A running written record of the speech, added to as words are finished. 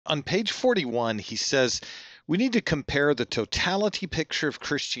on page 41, he says we need to compare the totality picture of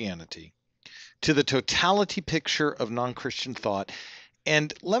Christianity to the totality picture of non-Christian thought.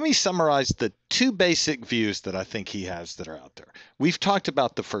 And let me summarize the two basic views that I think he has that are out there. We've talked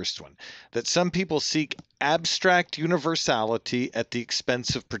about the first one, that some people seek abstract universality at the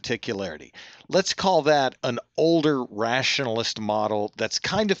expense of particularity. Let's call that an older rationalist model that's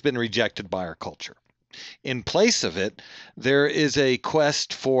kind of been rejected by our culture. In place of it, there is a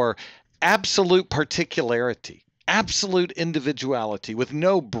quest for absolute particularity, absolute individuality with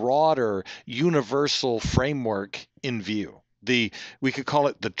no broader universal framework in view. We could call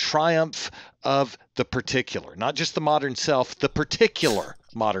it the triumph of the particular, not just the modern self, the particular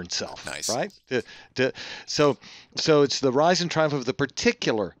modern self. Nice. Right? So it's the rise and triumph of the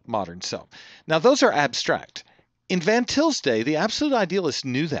particular modern self. Now, those are abstract. In Van Til's day, the absolute idealists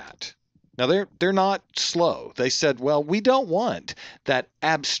knew that. Now, they're not slow. They said, well, we don't want that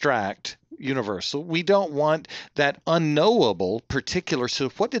abstract universal. We don't want that unknowable particular. So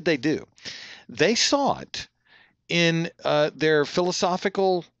what did they do? They saw it in their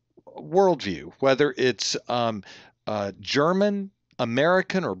philosophical worldview, whether it's German,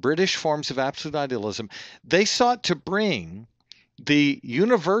 American, or British forms of absolute idealism. They sought to bring the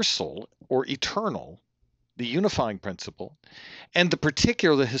universal or eternal, the unifying principle, and the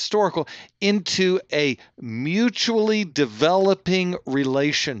particular, the historical, into a mutually developing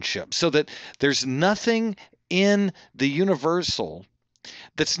relationship so that there's nothing in the universal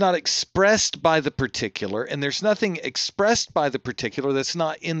that's not expressed by the particular, and there's nothing expressed by the particular that's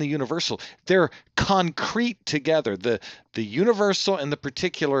not in the universal. They're concrete together. The universal and the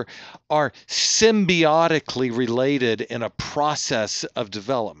particular are symbiotically related in a process of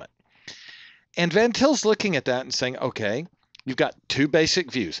development. And Van Til's looking at that and saying, okay, you've got two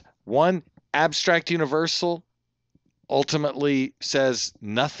basic views. One, abstract universal ultimately says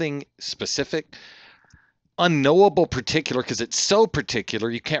nothing specific. Unknowable particular, because it's so particular,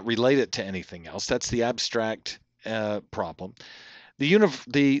 you can't relate it to anything else. That's the abstract problem.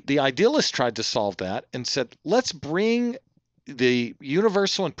 The idealists tried to solve that and said, let's bring the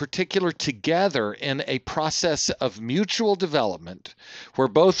universal and particular together in a process of mutual development where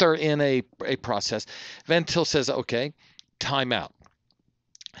both are in a process. Van Til says, okay, time out.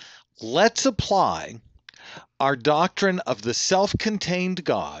 Let's apply our doctrine of the self-contained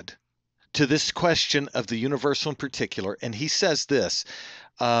God to this question of the universal and particular. And he says this,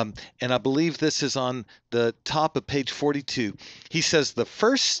 and I believe this is on the top of page 42. He says the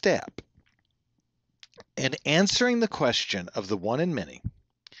first step in answering the question of the one and many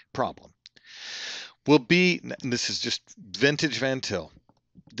problem will be, and this is just vintage Van Til,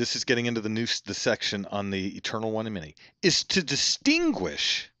 this is getting into the section on the eternal one and many, is to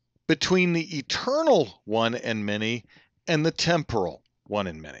distinguish between the eternal one and many and the temporal one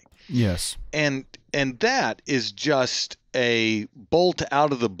and many. Yes. And that is just a bolt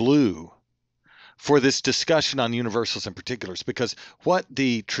out of the blue for this discussion on universals and particulars, because what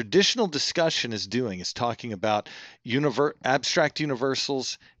the traditional discussion is doing is talking about abstract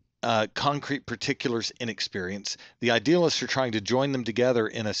universals, concrete particulars in experience. The idealists are trying to join them together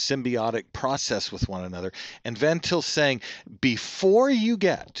in a symbiotic process with one another. And Van Til's saying, before you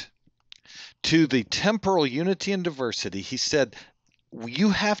get to the temporal unity and diversity, he said, you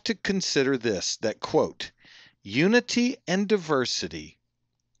have to consider this, that, quote, unity and diversity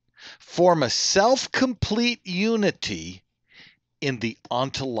form a self-complete unity in the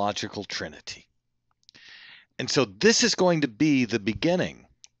ontological trinity. And so this is going to be the beginning,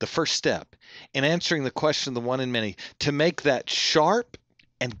 the first step in answering the question of the one and many, to make that sharp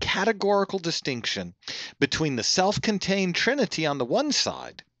and categorical distinction between the self-contained trinity on the one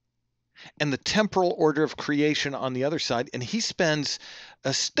side and the temporal order of creation on the other side. And he spends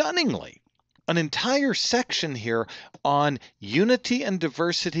stunningly an entire section here on unity and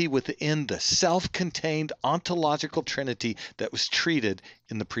diversity within the self-contained ontological trinity that was treated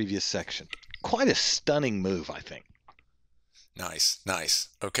in the previous section. Quite a stunning move, I think. Nice.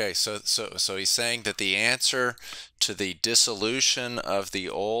 Okay, so he's saying that the answer to the dissolution of the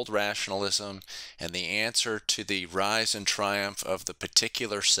old rationalism and the answer to the rise and triumph of the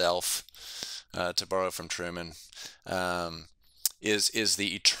particular self, to borrow from Truman, is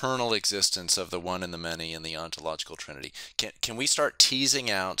the eternal existence of the one and the many in the ontological trinity. Can we start teasing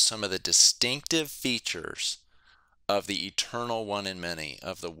out some of the distinctive features of the eternal one and many,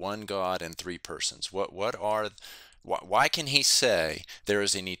 of the one God and three persons? Why can he say there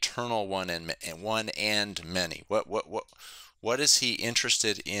is an eternal one and many? What is he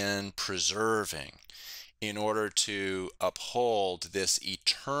interested in preserving in order to uphold this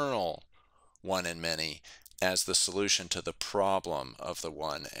eternal one and many as the solution to the problem of the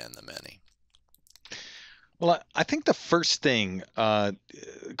one and the many? Well, I think the first thing,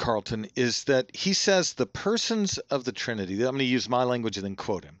 Carlton, is that he says the persons of the Trinity, I'm going to use my language and then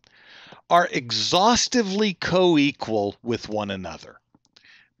quote him, are exhaustively co-equal with one another.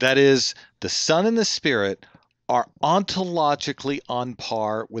 That is, the Son and the Spirit are ontologically on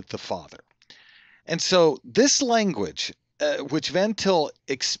par with the Father. And so this language, which Van Til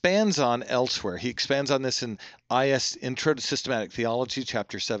expands on elsewhere, he expands on this in Intro to Systematic Theology,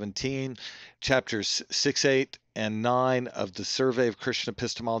 chapter 17, chapters 6, 8, and 9 of the Survey of Christian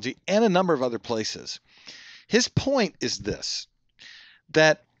Epistemology, and a number of other places. His point is this,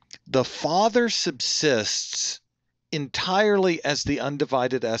 that the Father subsists entirely as the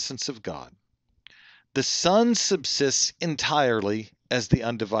undivided essence of God. The Son subsists entirely as the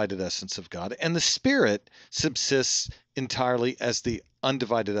undivided essence of God, and the Spirit subsists entirely as the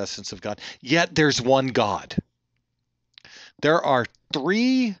undivided essence of God. Yet there's one God. There are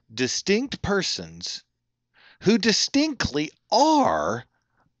three distinct persons who distinctly are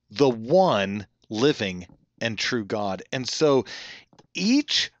the one living and true God. And so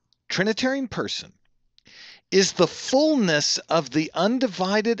each Trinitarian person is the fullness of the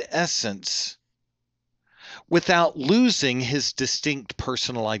undivided essence without losing his distinct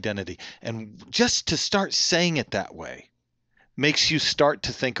personal identity. And just to start saying it that way makes you start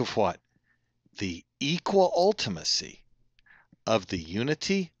to think of what? The equal ultimacy of the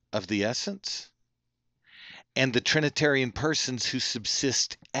unity of the essence and the Trinitarian persons who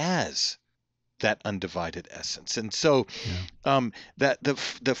subsist as that undivided essence. And so that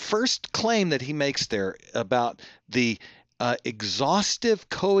the first claim that he makes there about the exhaustive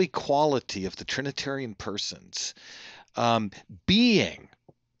co-equality of the Trinitarian persons being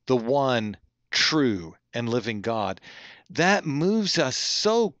the one true and living God, that moves us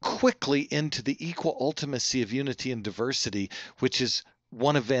so quickly into the equal ultimacy of unity and diversity, which is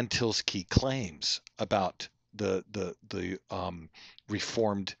one of Van Til's key claims about the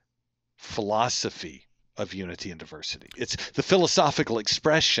Reformed philosophy of unity and diversity. It's the philosophical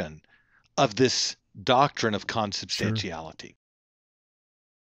expression of this doctrine of consubstantiality.